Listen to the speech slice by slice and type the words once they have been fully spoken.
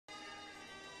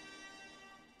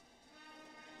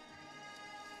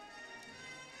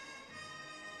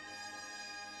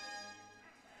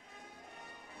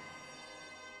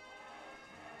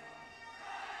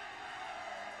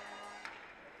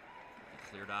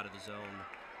cleared out of the zone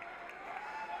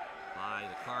by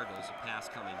the Cardinals. A pass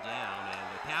coming down, and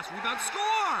the pass rebound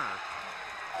score!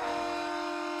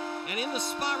 And in the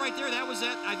spot right there, that was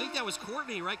I think that was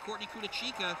Courtney, right? Courtney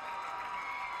Kunachika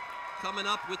coming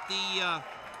up with the,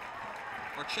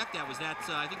 or check that, was that,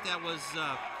 I think that was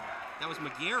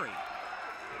McGarry.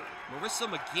 Marissa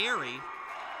McGarry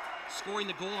scoring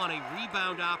the goal on a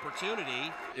rebound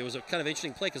opportunity. It was a kind of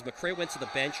interesting play because McCray went to the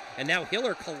bench, and now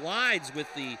Hiller collides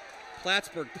with the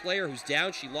Plattsburgh player who's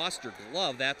down. She lost her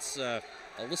glove. That's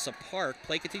Alyssa Park.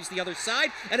 Play continues to the other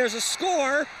side, and there's a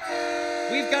score.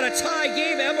 We've got a tie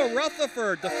game. Emma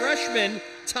Rutherford, the freshman,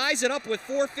 ties it up with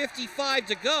 4:55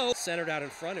 to go. Centered out in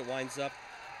front, it winds up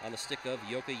on the stick of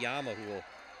Yokoyama, who will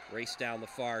race down the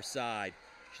far side.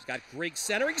 She's got Grigg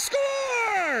centering,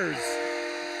 scores!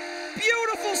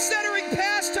 Beautiful centering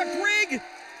pass to Grigg,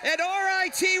 and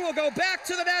RIT will go back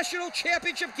to the national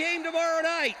championship game tomorrow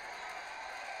night.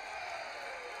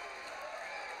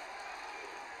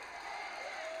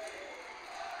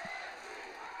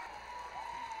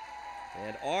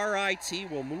 And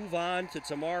RIT will move on to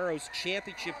tomorrow's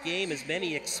championship game, as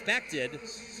many expected,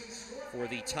 for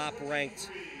the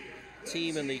top-ranked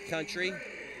team in the country.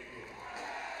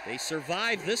 They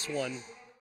survived this one